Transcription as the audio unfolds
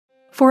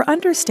For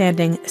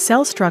understanding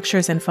cell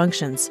structures and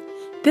functions,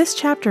 this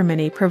chapter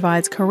mini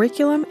provides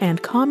curriculum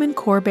and common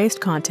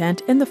core-based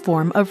content in the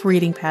form of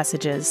reading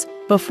passages,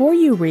 before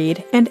you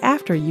read and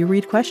after you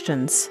read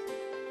questions.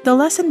 The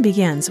lesson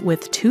begins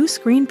with 2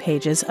 screen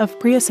pages of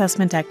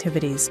pre-assessment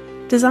activities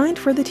designed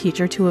for the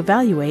teacher to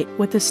evaluate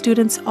what the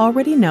students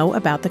already know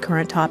about the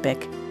current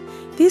topic.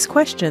 These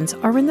questions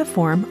are in the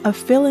form of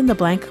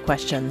fill-in-the-blank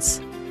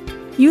questions.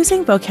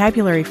 Using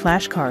vocabulary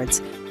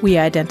flashcards, we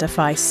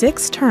identify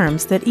 6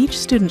 terms that each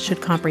student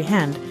should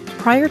comprehend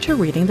prior to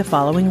reading the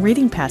following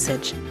reading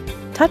passage.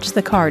 Touch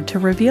the card to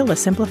reveal a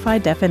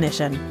simplified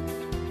definition.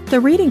 The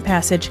reading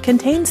passage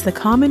contains the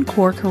common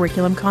core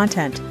curriculum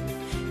content.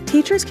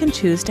 Teachers can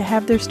choose to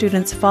have their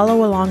students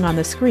follow along on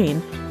the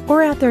screen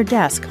or at their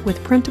desk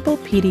with printable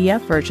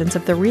PDF versions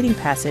of the reading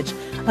passage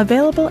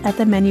available at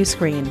the menu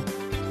screen.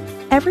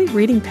 Every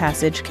reading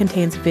passage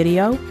contains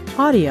video,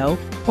 audio,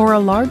 or a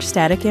large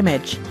static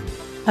image.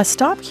 A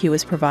stop cue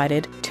is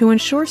provided to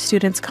ensure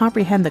students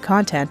comprehend the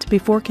content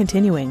before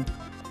continuing.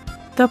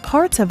 The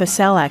Parts of a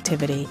Cell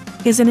activity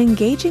is an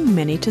engaging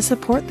mini to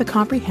support the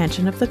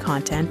comprehension of the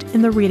content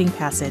in the reading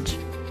passage.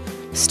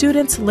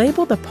 Students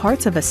label the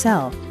parts of a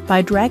cell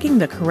by dragging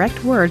the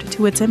correct word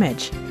to its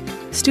image.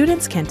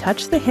 Students can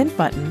touch the hint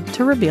button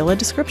to reveal a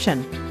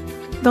description.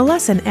 The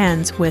lesson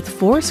ends with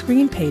 4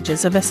 screen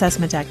pages of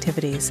assessment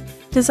activities,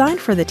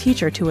 designed for the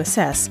teacher to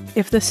assess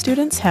if the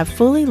students have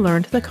fully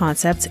learned the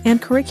concepts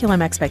and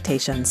curriculum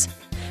expectations.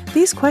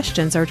 These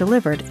questions are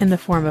delivered in the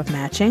form of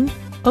matching,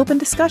 open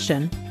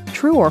discussion,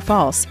 true or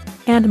false,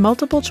 and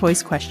multiple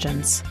choice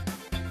questions.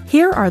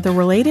 Here are the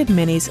related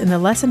minis in the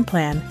lesson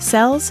plan: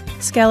 Cells,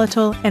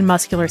 Skeletal, and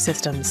Muscular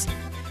Systems.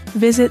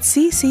 Visit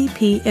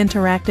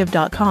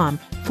ccpinteractive.com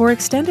for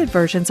extended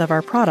versions of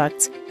our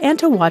products and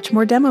to watch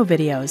more demo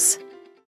videos.